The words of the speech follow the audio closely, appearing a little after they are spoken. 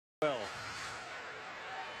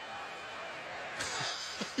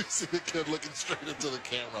You see the kid looking straight into the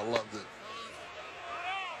camera. I loved it.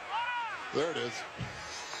 There it is.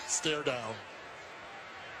 Stare down.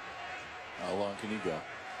 How long can you go?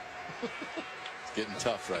 It's getting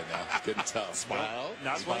tough right now. It's getting tough. Smile.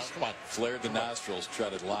 Not Smile. Come on. Flared the nostrils, try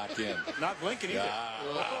to lock in. Not blinking either.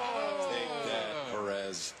 Take that,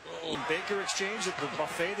 Perez. Baker exchanged at the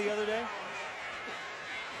buffet the other day.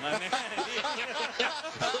 My man.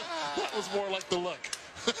 That was more like the look.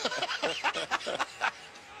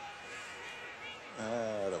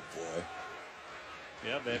 Attaboy.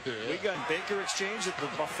 Yeah, babe. We got Baker exchanged at the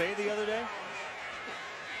buffet the other day.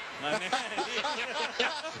 My man.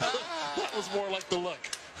 That was more like the look.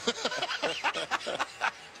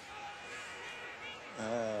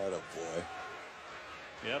 Attaboy.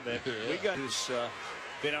 Yeah, babe. We got who's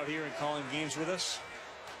been out here and calling games with us.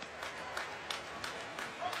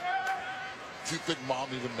 Do you think mom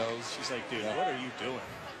even knows? She's like, dude, what are you doing?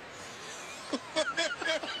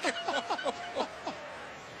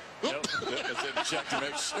 Nope. Check to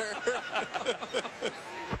make sure.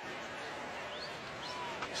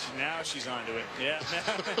 Now she's onto it. Yeah.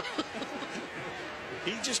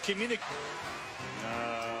 He just communicated.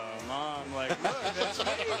 Mom, like, look, that's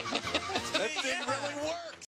me. That didn't really work.